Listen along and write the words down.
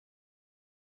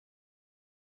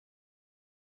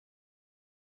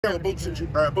A boots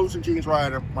and jeans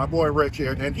rider, my boy Rich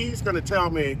here, and he's going to tell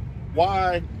me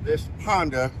why this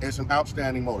Honda is an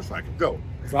outstanding motorcycle. Go.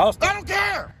 So I don't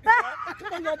care.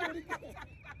 Come on, y'all do it again.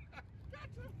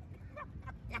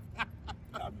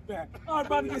 I'll be back. I'm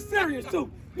about to get serious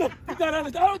too. Look, you gotta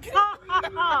understand. I don't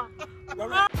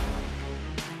care.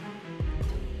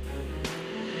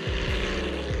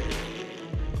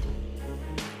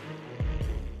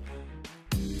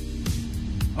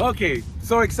 Okay,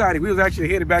 so excited. We was actually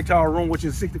headed back to our room, which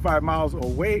is 65 miles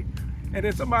away. And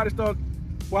then somebody started,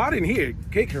 well, I didn't hear it.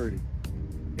 Cake heard it.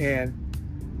 And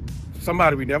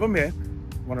somebody we never met,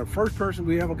 one of the first person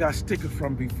we ever got stickers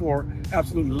from before,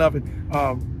 absolutely love it.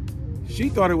 She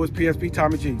thought it was PSP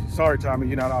Tommy G. Sorry, Tommy,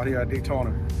 you're not out here at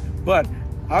Daytona. But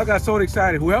I got so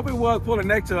excited. Whoever it was pulling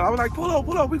next to her, I was like, pull up,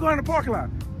 we going in the parking lot.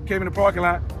 Came in the parking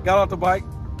lot, got off the bike.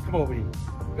 Come over here.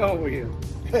 Go over here.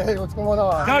 Hey, what's going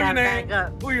on? Tell your name,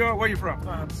 who you are, where you from?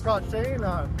 I'm Scott Shane,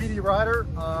 PD rider.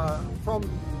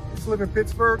 Used to live in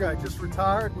Pittsburgh. I just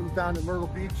retired, moved down to Myrtle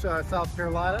Beach, South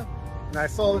Carolina. And I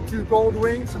saw the two gold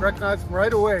wings and recognized them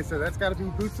right away. So that's got to be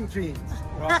boots and jeans.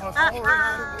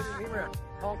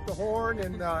 Honked the horn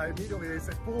and immediately they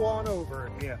said, pull on over.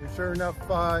 Yeah. And sure enough,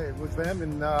 it was them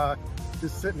and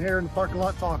just sitting here in the parking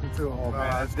lot talking to them. Oh,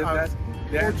 man, that's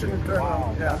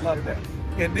wow, yeah. I love that.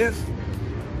 And this,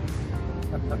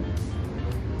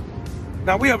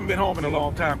 now we haven't been home in a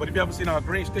long time, but if you ever seen our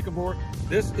green sticker board,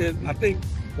 this is, I think,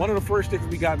 one of the first stickers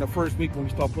we got in the first week when we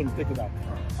started putting stickers out.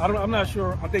 I'm not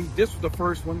sure. I think this was the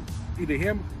first one, either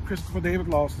him, Christopher David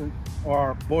Lawson,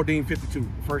 or Bourdin 52, the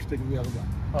first sticker we ever got.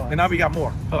 And now we got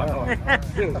more. Right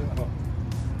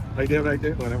there, right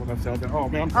there. Oh,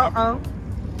 man.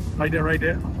 Right there, right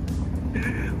there.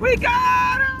 We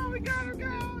got him! We got him!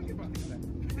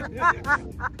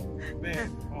 Man,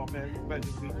 oh man, glad to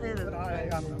see you.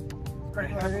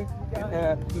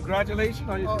 Congratulations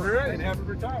on your career and happy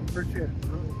retirement. Appreciate it.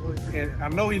 And I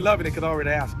know he loving it because I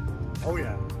already asked him. Oh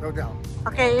yeah, no doubt.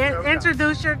 Okay,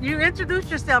 introduce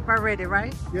yourself already,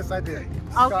 right? Yes, I did.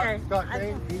 Okay. Scott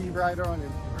Shane, PD rider on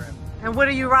Instagram. And what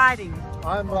are you riding?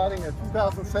 I'm riding a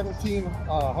 2017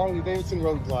 Harley Davidson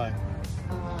Road Glide.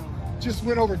 Just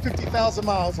went over 50,000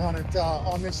 miles on it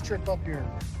on this trip up here.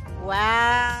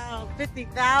 Wow,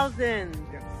 50,000.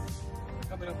 Yes.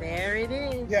 There it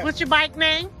is. Yes. What's your bike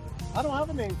name? I don't have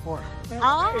a name for it.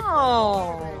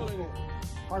 Oh.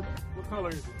 What color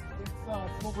is it? It's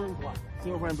silver and black.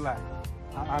 Silver and black.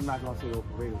 I'm not gonna say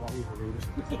overrated. I hate overrated.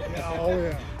 Yeah, oh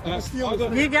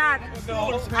yeah. You got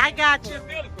it. I got you.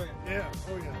 Yeah,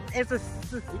 oh yeah. It's a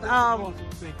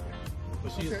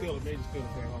But she is still a major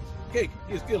Steelers fan. Cake,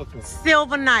 he's still a fan.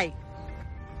 Silver Knight.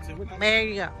 There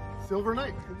you go. Silver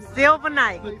Knight. Silver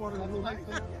Knight.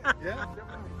 Yeah.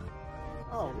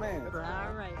 Oh man.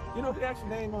 All right. You know, they actually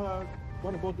named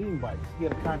one of Bourdin bikes. He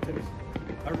had a contest.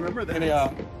 I remember that. And they,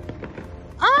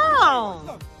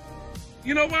 Oh.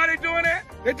 you know why they're doing that?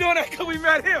 They're doing that because we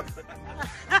met him.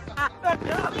 We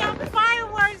have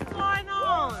fireworks going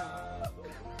on.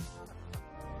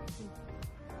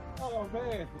 Oh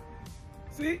man.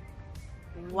 See?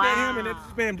 Wow. Met him and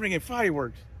this man bringing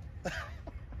fireworks.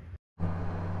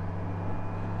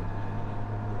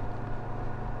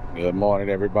 Good morning,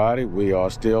 everybody. We are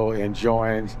still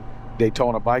enjoying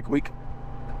Daytona Bike Week.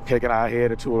 Taking our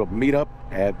head to a meetup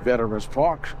at Veterans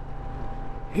Park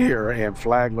here in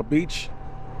Flagler Beach.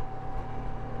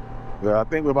 I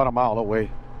think we're about a mile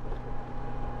away.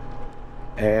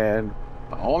 And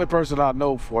the only person I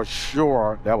know for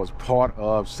sure that was part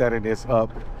of setting this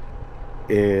up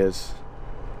is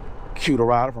Q the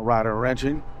Rider from Rider and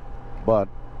Wrenching. But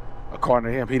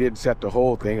according to him, he didn't set the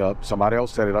whole thing up. Somebody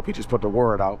else set it up. He just put the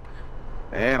word out.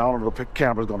 And I don't know if the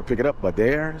camera's going to pick it up, but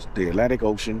there's the Atlantic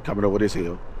Ocean coming over this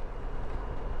hill.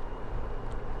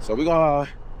 So we're going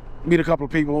to meet a couple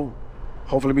of people,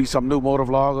 hopefully meet some new motor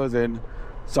vloggers and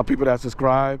some people that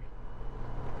subscribe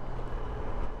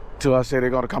to us, say they're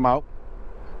going to come out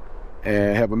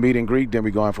and have a meet and greet, then we're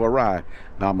going for a ride.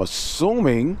 Now I'm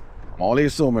only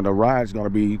assuming the ride's going to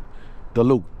be the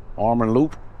loop, Arm and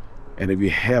Loop. And if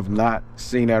you have not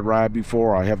seen that ride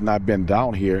before or have not been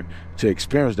down here to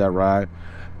experience that ride,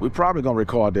 we're probably going to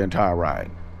record the entire ride.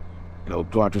 You know,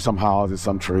 going through some houses,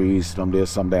 some trees, some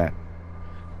this, some that.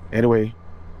 Anyway,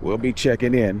 we'll be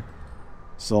checking in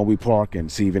so we park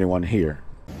and see if anyone here.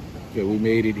 Okay, we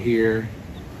made it here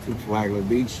to Flagler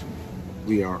Beach.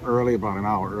 We are early, about an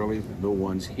hour early. No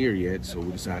one's here yet, so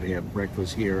we decided to have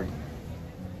breakfast here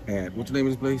at, what's the name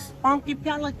of this place? Funky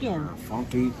Pelican.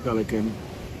 Funky Pelican,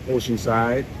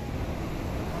 Oceanside.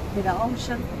 To the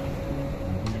ocean.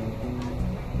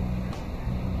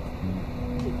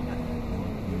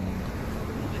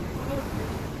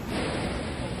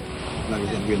 was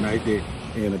going to be a nice day,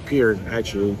 and the pier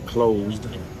actually closed.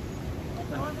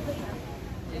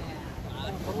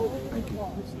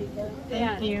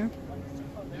 Thank you.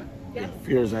 The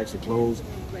pier is actually closed.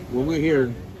 When we're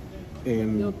here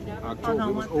in October, Hold it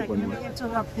on was one open. second.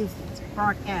 Interrupt this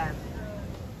broadcast.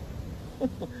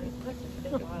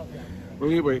 When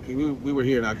we were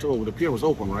here in October, the pier was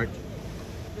open, right?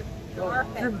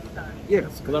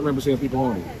 Yes, because I remember seeing people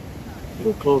on it. It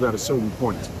was closed at a certain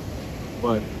point.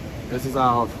 But this is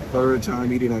our third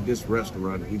time eating at this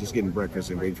restaurant. We're just getting breakfast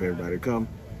and waiting for everybody to come.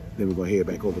 Then we're going to head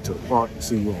back over to the park and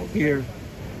see you all here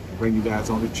and bring you guys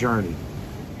on the journey.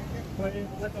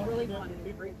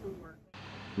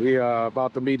 We are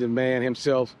about to meet the man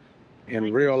himself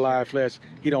in real live flesh.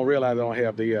 He don't realize I don't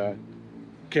have the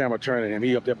camera turning him.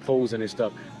 He up there posing and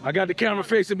stuff. I got the camera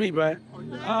facing me, man.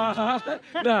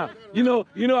 Nah, you know,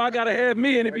 I gotta have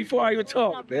me in it before I even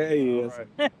talk. There he is.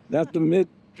 Right. That's the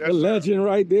legend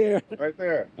right there. Right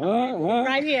there.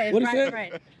 Right here. What It's is that?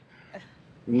 right.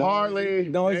 Harley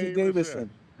Noisy Davidson.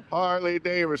 Harley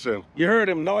Davidson. You heard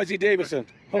him, Noisy Davidson.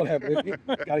 Hold on, baby.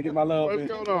 Gotta get my love. What's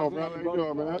going on, brother? How you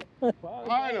doing, man?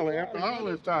 Finally, after all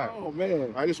this time. Oh,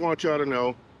 man. I just want y'all to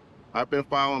know, I've been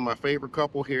following my favorite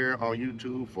couple here on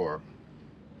YouTube for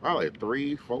probably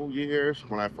 3-4 years.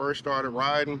 When I first started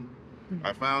riding,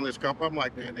 I found this couple. I'm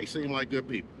like, man, they seem like good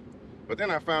people. But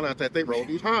then I found out that they rode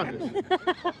these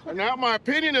Hondas. And now my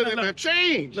opinion of them have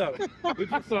changed. Look, we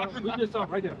just saw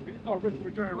right there. We saw Rich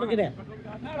return. Look at that.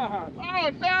 Oh,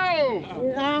 no!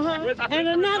 And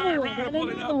another one. And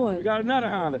another We one. got another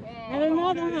Honda. And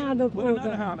another Honda.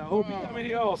 Another Honda. I hope you come in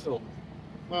here also.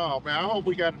 Oh, man, I hope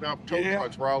we got enough tow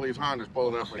trucks for all these Hondas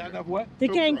pulling up. Got enough what? They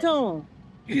can't tow them.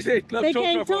 He said, enough They tow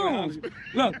can't truck for tow all 'em. the Hondas.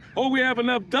 Look, oh, we have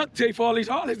enough duct tape for all these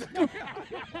Harleys.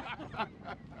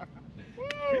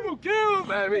 You killed,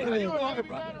 baby.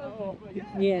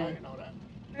 Yeah.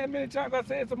 And many times I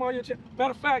said something on your channel.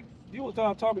 Matter of fact, you was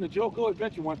talking to Joe Go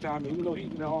Adventure one time, and you know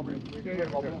he's in the army.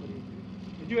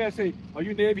 And you had to say, "Are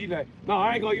you Navy?" He's like, "No,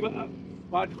 I ain't gonna give up.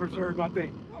 I preserve my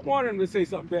thing." I wanted him to say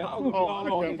something bad. I was gonna be all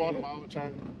on him. all the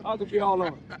time. I was gonna be all on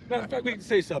him. Matter of fact, we can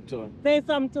say something to him. Say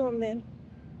something to him then.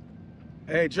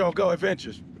 Hey, Joe Go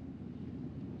Adventures.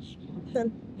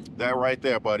 That right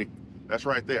there, buddy. That's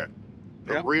right there.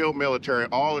 The Yep. real military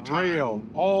all the time. Real,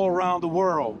 all around the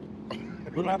world.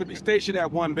 We don't have to be stationed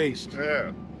at one base.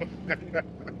 Yeah.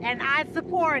 And I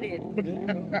support it.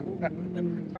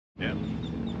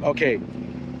 Okay,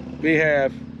 we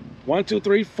have 1, 2,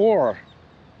 3, 4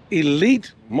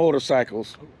 elite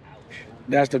motorcycles.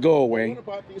 That's the go away.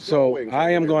 So I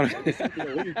am going to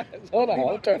hold on. I'm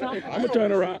gonna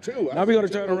turn around. Now we're gonna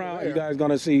turn around. You guys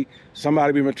gonna see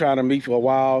somebody we've been trying to meet for a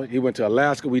while. He went to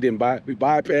Alaska. We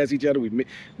bypassed each other. We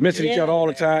missing each other all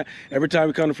the time. Every time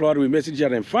we come to Florida, we miss each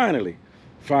other. And finally,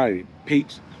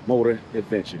 Pete's Motor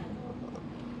Adventure.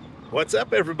 What's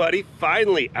up, everybody?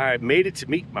 Finally, I made it to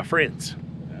meet my friends.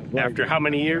 After how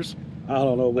many years? I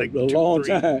don't know, but Like a 2, long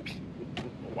 3. time. A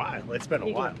while. It's been a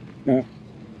while. Yeah.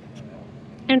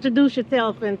 Introduce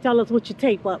yourself and tell us what you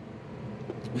tape up.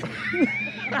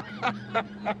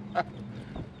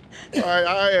 All right,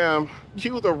 I am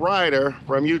Q the Rider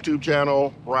from YouTube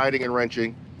channel Riding and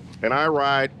Wrenching, and I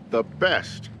ride the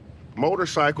best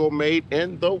motorcycle made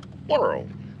in the world,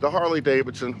 the Harley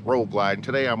Davidson Road Glide. And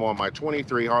today I'm on my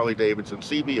 23 Harley Davidson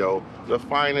CBO, the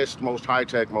finest, most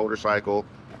high-tech motorcycle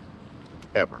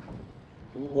ever.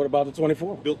 What about the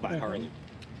 24? Built by Harley.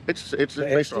 It's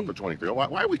based off of 23. Why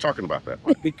are we talking about that?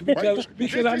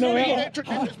 Because I know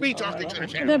It's me talking to the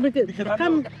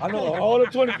channel. I know all the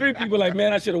 23 people like,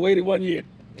 man, I should have waited 1 year.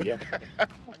 Yeah.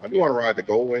 I do want to ride the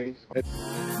Gold Wings.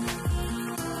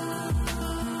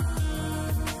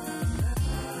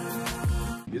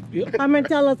 Come and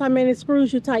tell us how many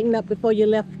screws you tightened up before you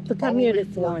left to come here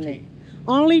this morning.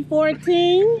 Only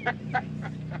 14?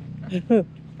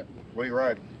 Where you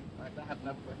riding?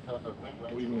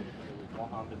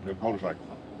 The motorcycle.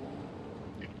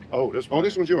 Oh, this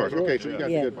one's yours. Okay, so you got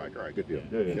Yeah. the good bike. All right, good deal.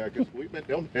 Yeah, because we've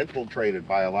been infiltrated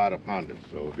by a lot of Hondas,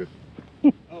 so just.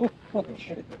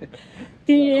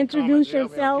 Can you introduce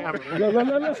yourself?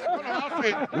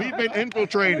 We've been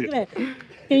infiltrated.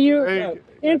 Can you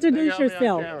introduce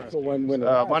yourself?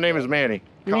 My name is Manny.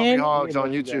 Coffee Manny? Hogs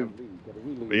on YouTube.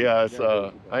 But yeah, it's,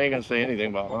 I ain't gonna say anything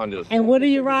about Hondas. And what are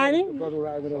you riding?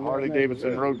 Harley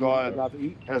Davidson Road Glide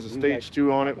has a stage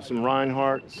 2 on it with some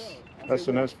Reinhardts,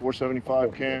 SNS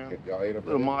 475 cam,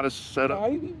 little modest setup.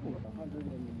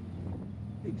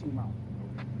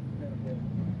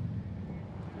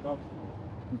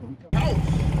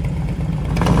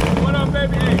 What up,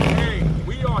 baby? Hey,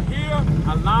 we are here,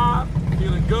 alive,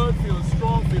 feeling good, feeling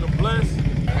strong, feeling blessed.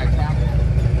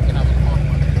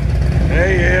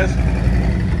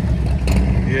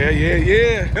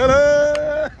 Yeah.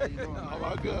 Hello. Oh,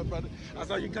 my God, brother. I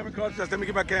saw you coming across. Let me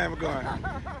get my camera going.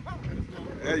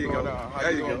 There you go.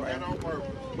 There you go.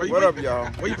 What up, y'all?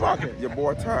 Where you parking? Your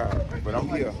boy tired, but I'm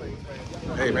here.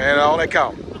 Hey, man, all that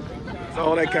count. That's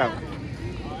all that count.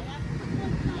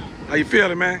 How you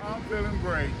feeling, man? I'm feeling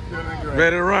great.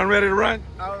 Ready to run? Ready to run?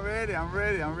 I'm ready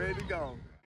to go.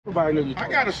 Everybody knows you. I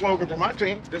got a slogan for my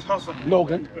team. This hustle.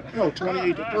 Logan. No,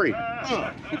 28-3.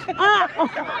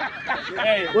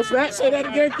 Hey, what's that? Say that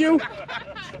again, Q.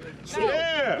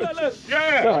 Yeah. You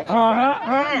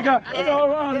got it's all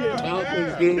around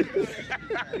here.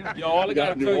 Yo, all I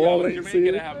gotta tell y'all is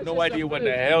Jamaican have no idea what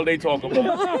the hell they talking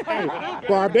about.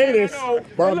 Barbados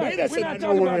and I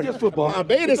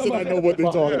know what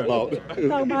they're talking about.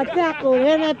 Talking about tackle,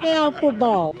 NFL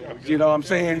football. You know what I'm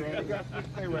saying?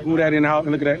 Who that in the house?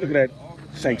 Look at that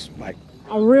Saints bike.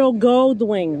 A real gold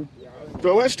wing.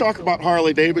 So let's talk about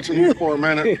Harley Davidson for a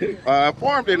minute.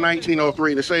 Formed in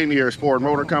 1903, the same year as Ford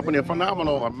Motor Company, a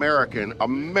phenomenal American.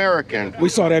 We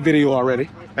saw that video already.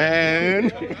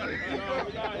 And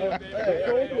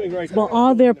Well,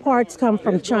 all their parts come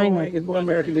from China. It's more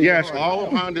American than yes, all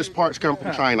of Honda's parts come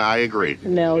from China. I agree.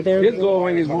 No, they're This gold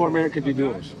wing is more American than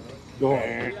yours. Go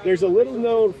on. There's a little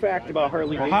known fact about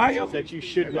Harley Ohio? Davidson that you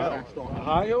should know.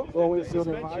 Ohio? Oh, it's still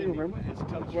in Ohio, remember? It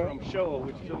comes from Show,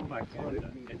 which is owned by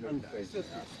Honda.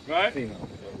 Right?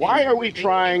 Why are we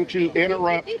trying to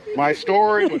interrupt my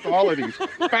story with all of these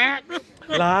facts?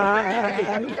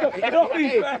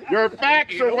 Your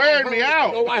facts are wearing me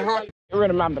out. Get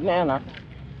rid of my banana.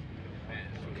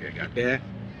 Okay, I got that.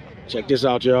 Check this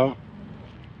out, y'all.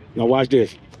 Now watch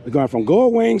this. We're going from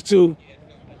gold wings to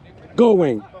gold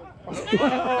wing.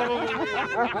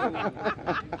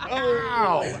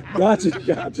 Gotcha.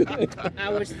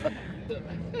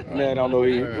 Man, I don't know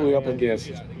who he up against.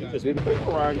 You're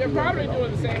probably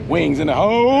doing the same. Wings in the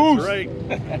hose. Right.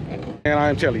 And I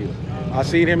am telling you, I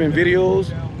seen him in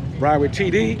videos, ride with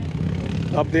TD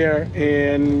up there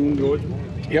in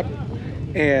Yep.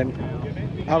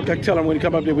 And I'll tell him when he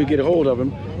come up there, we get a hold of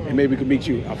him, and maybe we can meet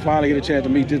you. I finally get a chance to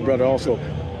meet this brother also.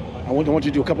 I want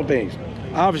you to do a couple things.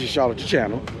 Obviously, shout out your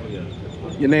channel.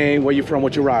 Your name, where you from,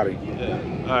 what you're riding.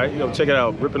 All right, check it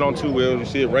out. Ripping on two wheels. You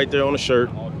see it right there on the shirt.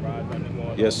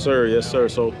 Yes, sir. Yes, sir.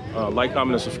 So like,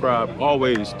 comment, and subscribe.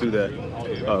 Always do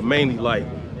that. Mainly like.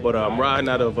 But I'm riding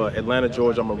out of Atlanta,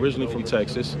 Georgia. I'm originally from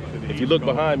Texas. If you look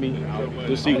behind me,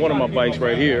 you'll see one of my bikes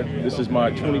right here. This is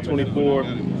my 2024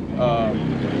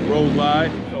 Road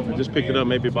Glide. I just picked it up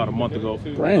maybe about a month ago.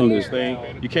 Brand new. This thing.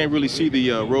 You can't really see the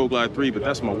Road Glide 3, but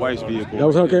that's my wife's vehicle. That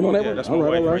was her came on that Yeah, one? that's my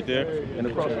wife right there. And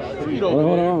across the street over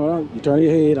Hold there, on. You turn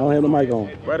your head. I don't have the mic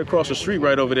on. right across the street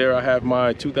right over there, I have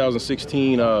my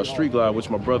 2016 Street Glide, which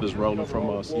my brother's rolling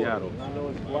from Seattle. From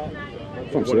One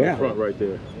in the Seattle. front right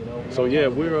there. So yeah,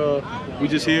 we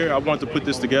just here. I wanted to put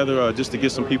this together just to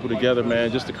get some people together,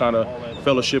 man, just to kind of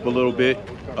fellowship a little bit,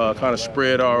 kind of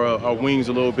spread our wings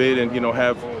a little bit, and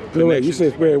have Wait, you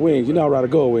said spread wings. You know how to ride a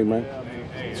gold wing, man.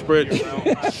 spread the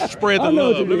I know what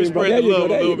love. you Let me mean, spread bro. the love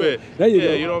a little bit. There you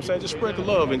go. You know what I'm saying? Just spread the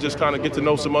love and just kind of get to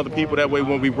know some other people. That way,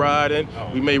 when we ride in,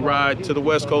 we may ride to the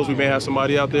West Coast. We may have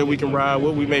somebody out there we can ride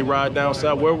with. We may ride down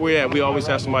south. Where we're at, we always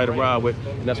have somebody to ride with,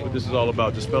 and that's what this is all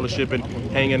about. Just fellowshipping,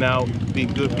 hanging out, being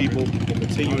good people, and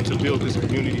continuing to build this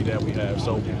community that we have.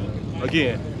 So,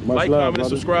 again, Much like, love, comment, brother. and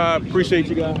subscribe. Appreciate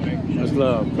you guys. Much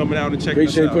love. Coming out and checking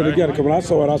Appreciate us out. putting it together. Come on, I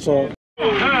saw it. Let's go.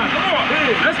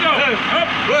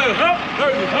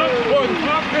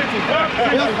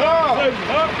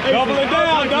 Double it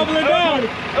down.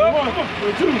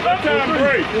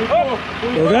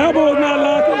 Those elbows not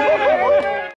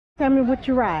locking. Tell me what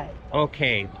you ride.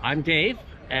 Okay, I'm Dave,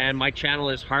 and my channel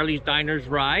is Harley's Diners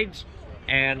Rides,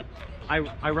 and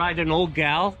I ride an old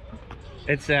gal.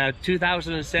 It's a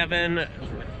 2007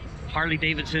 Harley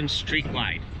Davidson Street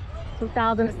Glide,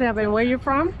 2007. Where you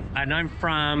from? and I'm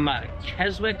from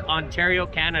Keswick, Ontario,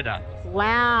 Canada.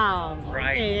 Wow.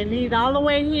 Right. Okay, and he's all the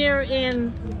way here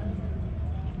in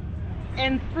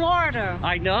Florida.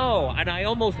 I know, and I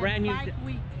almost ran you. Bike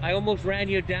week. I almost ran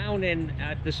you down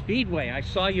at the Speedway. I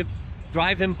saw you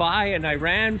driving by, and I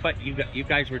ran, but you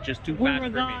guys were just too We fast were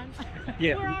for gone. me.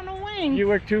 Yeah. We're on the wing. You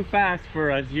were too fast for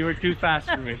us. You were too fast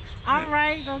for me. All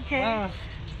right. Okay.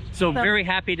 So very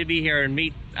happy to be here and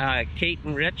meet Kate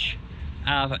and Rich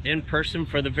in person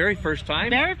for the very first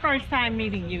time. Very first time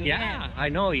meeting you. Yeah, I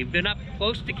know. You've been up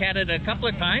close to Canada a couple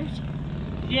of times,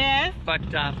 Yes. but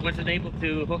wasn't able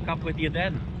to hook up with you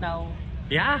then. No.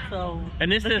 Yeah. So. And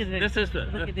this look is at this is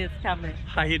Look at this coming.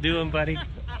 how you doing, buddy?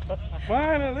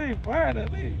 Finally.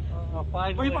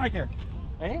 Where you biking?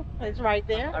 Hey, It's right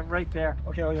there. I'm right there.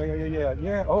 Okay,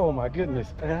 yeah. Oh my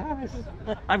goodness.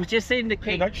 I was just saying to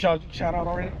Kate. That shout out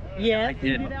already? Yes, I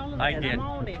did. I did. I'm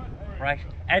on it. Right.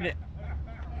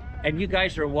 And you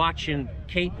guys are watching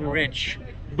Kate and Rich,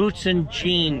 Boots and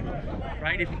Jean,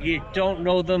 right? If you don't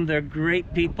know them, they're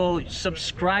great people.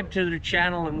 Subscribe to their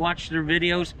channel and watch their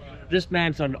videos. This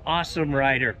man's an awesome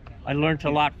rider. I learned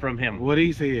a lot from him. What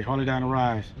he said, Harley Diner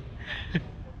Rise.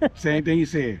 Same thing he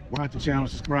said. Watch the channel,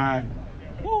 subscribe.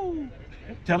 Woo!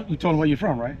 You told him where you're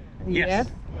from, right? Yes.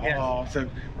 Yes. Oh, so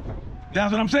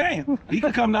that's what I'm saying. He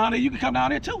could come down there, you could come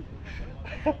down there too.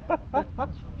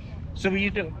 So were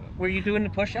you doing the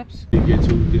push-ups? Didn't get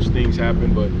to, just things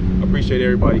happen, but I appreciate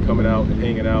everybody coming out and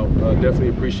hanging out. Definitely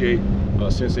appreciate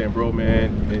Sensei and Bro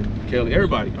Man and Kelly,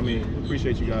 everybody. I mean,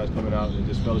 appreciate you guys coming out and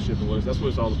just fellowshipping with us. That's what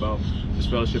it's all about, just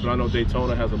fellowship. And I know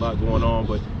Daytona has a lot going on,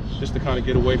 but just to kind of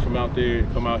get away from out there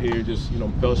and come out here, just, you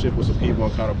know, fellowship with some people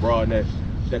and kind of broaden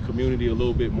that community a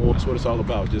little bit more. That's what it's all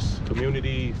about, just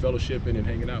community, fellowshipping, and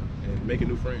hanging out and making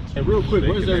new friends. And real quick,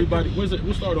 where's everybody?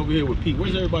 We'll start over here with Pete.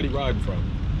 Where's everybody riding from?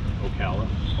 Ocala.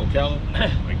 Ocala?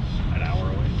 Like an hour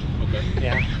away. Okay.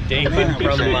 Yeah. Dave, I'm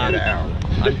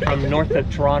from north of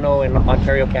Toronto in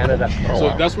Ontario, Canada.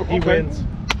 So that's what he wins.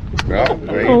 Well,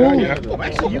 there you go. Yeah.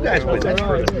 Actually, you guys went. That's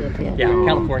further. Yeah,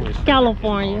 California.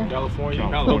 California. California.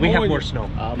 But we have more snow.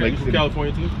 Okay, you from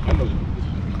California too? I know.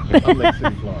 I'm Lake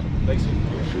City, Florida. Lake City.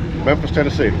 Memphis,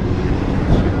 Tennessee.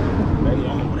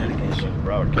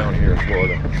 Broward County here in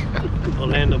Florida.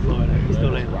 Orlando, Florida. East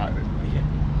Orlando.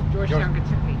 Georgetown,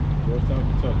 Kentucky.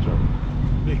 Georgetown, Kentucky.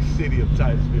 Big city of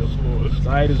Titusville, Florida.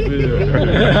 Titusville. I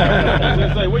was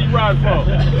gonna say, where you riding from?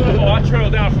 Oh, I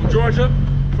trailed down from Georgia,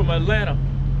 from Atlanta.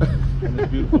 On this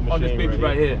beautiful On this machine baby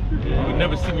right here. You would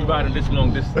never see me riding this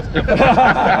long distance.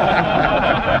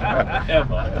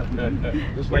 Ever.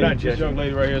 This young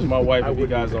lady right here is my wife, if you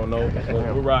guys don't know.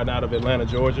 We're riding out of Atlanta,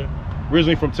 Georgia.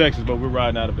 Originally from Texas, but we're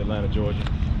riding out of Atlanta, Georgia.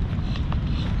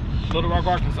 Little Rock,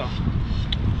 Arkansas.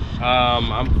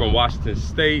 I'm from Washington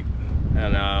State,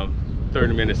 and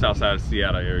 30 minutes outside of the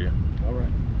Seattle area. All right.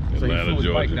 So Atlanta, you flew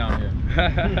his bike Georgia. down here.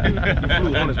 You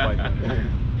flew on his bike down here.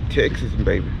 Texas,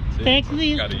 baby.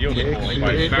 Texas. Got a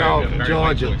uniform.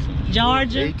 Georgia.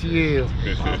 Georgia.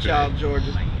 ATL. Child,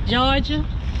 Georgia. Georgia.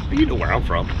 You know where I'm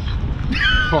from.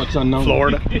 Parts unknown.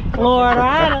 Florida.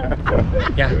 Florida.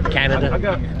 Yeah, Canada. I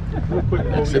got real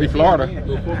quick. City, Florida.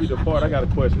 Before we depart, I got a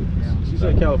question. She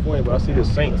said California, but I see the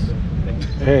Saints.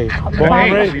 Hey, born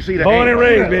and raised, born and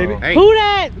raised, baby. Who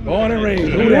that? Born and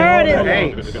raised. You heard it.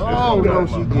 Hey. Oh, no,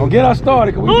 she Don't get us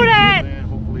started. Who that?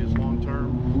 Hopefully it's long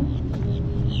term.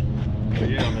 But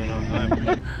yeah,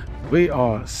 man, We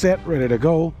are set, ready to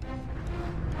go.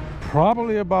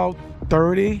 Probably about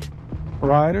 30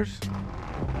 riders.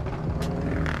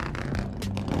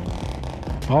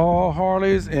 All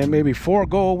Harleys and maybe 4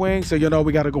 gold wings. So, you know,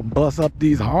 we got to go bust up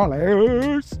these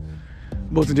Harleys.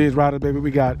 Most of these riders, baby, we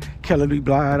got Kelly Lee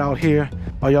Blythe out here.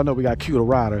 Oh, y'all know we got Q the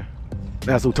Rider.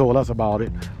 That's who told us about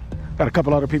it. Got a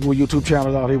couple other people with YouTube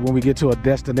channels out here. When we get to a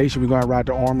destination, we're going to ride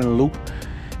the Ormond Loop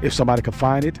if somebody can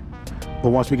find it.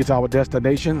 But once we get to our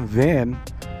destination, then,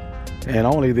 and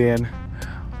only then,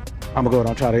 I'm going to go ahead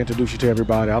and try to introduce you to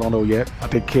everybody. I don't know yet. I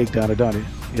think Cake done it.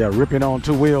 Yeah, ripping on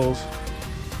 2 wheels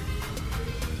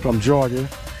from Georgia.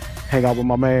 Hang out with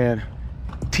my man,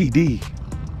 TD.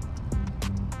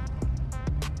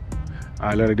 All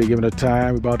right, let it give it a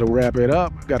time. We're about to wrap it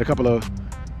up. Got a couple of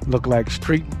look like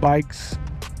street bikes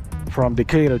from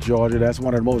Decatur, Georgia. That's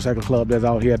one of the motorcycle clubs that's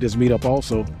out here at this meetup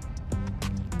also.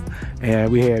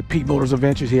 And we had Pete Motors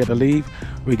Adventures, he had to leave.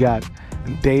 We got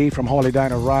Dave from Harley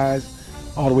Diner Rise,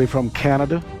 all the way from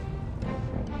Canada.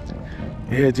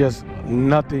 It's just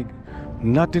nothing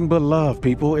but love,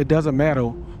 people. It doesn't matter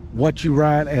what you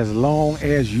ride as long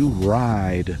as you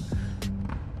ride.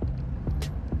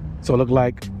 So it look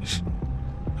like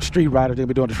street riders, they'll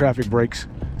be doing the traffic breaks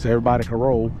so everybody can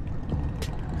roll.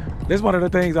 This is one of the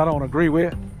things I don't agree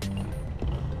with.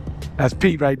 That's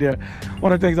Pete right there.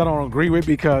 One of the things I don't agree with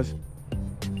because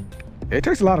it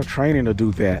takes a lot of training to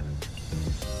do that.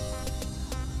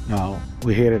 Now,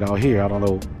 we headed out here, I don't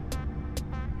know.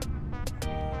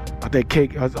 I think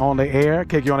Cake is on the air.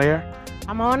 Cake, you on the air?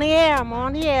 I'm on the air. I'm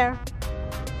on the air.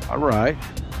 All right.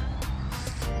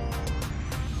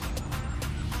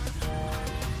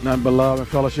 Nothing but love and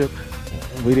fellowship.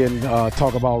 We didn't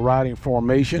talk about riding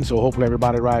formation, so hopefully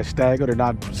everybody rides staggered and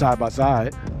not side by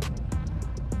side.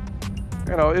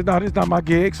 You know, it's not my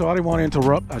gig, so I didn't want to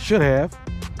interrupt. I should have,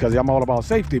 because I'm all about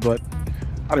safety, but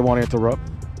I didn't want to interrupt.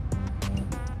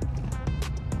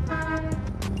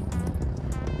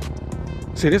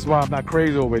 See, this is why I'm not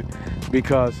crazy over it,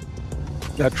 because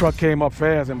that truck came up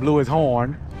fast and blew his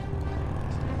horn.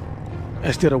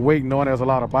 Instead of waiting, knowing there's a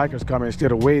lot of bikers coming,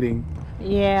 instead of waiting.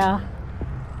 Yeah.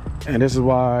 And this is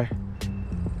why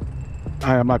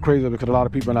I am not crazy, because a lot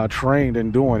of people are not trained in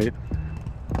doing it.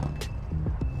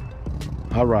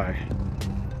 All right,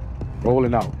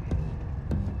 rolling out.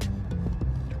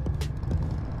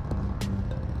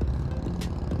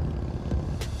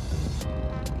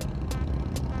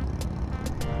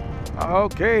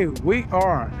 Okay, we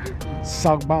are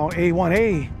southbound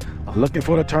A1A, looking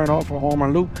for the turnoff for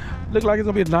Ormond Loop. Look like it's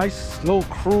gonna be a nice little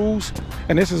cruise.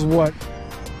 And this is what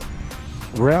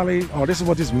rally, or this is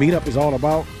what this meetup is all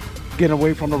about. Getting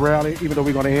away from the rally, even though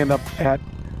we're gonna end up at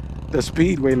the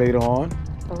speedway later on.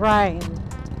 Right.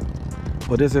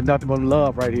 But this is nothing but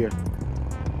love right here.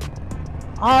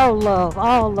 All love,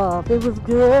 all love. It was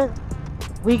good.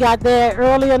 We got there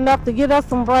early enough to get us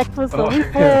some breakfast, so we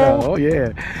full. Oh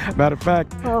yeah. Matter of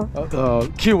fact,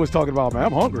 Q was talking about, man,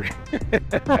 I'm hungry.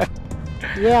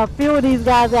 Yeah, a few of these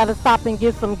guys got to stop and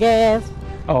get some gas.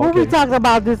 Oh, What we talking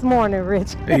about this morning,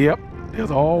 Rich? Yep. There's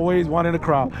always one in the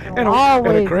crowd. And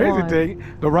the crazy thing,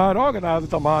 the ride organizer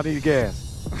talking about I need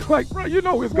gas. Like, bro, you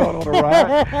know what's going on the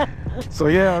ride. So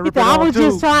yeah, rip it I on was too.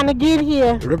 just trying to get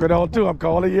here. Rip it on too. I'm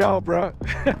calling you out, bro.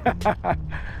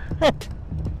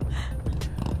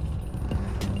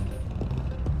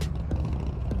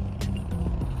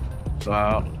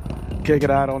 So kick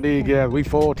it out on these gas. We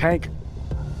full tank.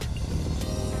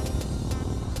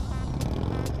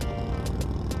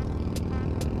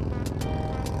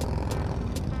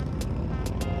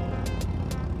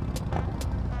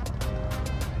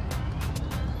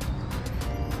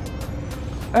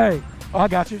 Hey, I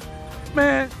got you.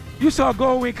 Man, you saw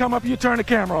Goldwing come up, you turned the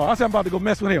camera off. I said I'm about to go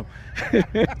mess with him.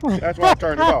 That's why I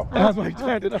turned it off. That's why he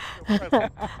turned it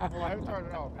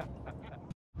off.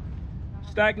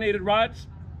 Stagnated rods.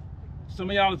 Some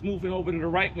of y'all is moving over to the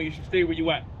right when you should stay where you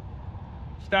at.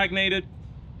 Stagnated.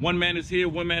 One man is here,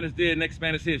 one man is there, next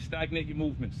man is here. Stagnate your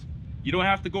movements. You don't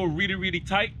have to go really, really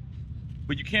tight,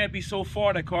 but you can't be so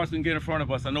far that cars can get in front of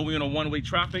us. I know we're in a one-way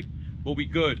traffic, but we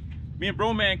good. Me and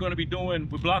Bro Man gonna be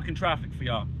we're blocking traffic for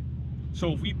y'all.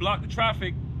 So if we block the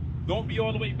traffic, don't be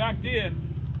all the way back there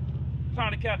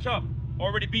trying to catch up.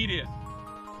 Already be there.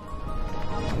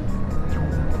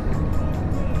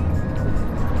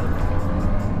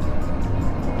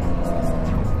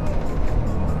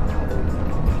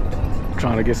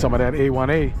 Trying to get some of that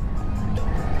A1A.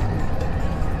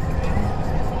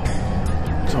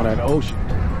 It's on that ocean.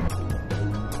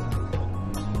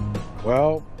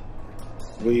 Well,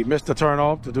 we missed the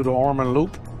turnoff to do the Ormond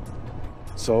Loop.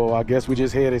 So I guess we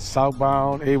just headed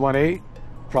southbound A1A,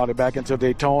 probably back into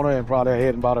Daytona, and probably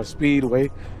heading about a speedway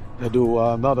to do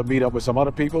another meetup with some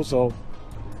other people. So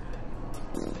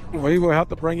we will have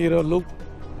to bring you to a loop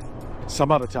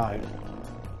some other time.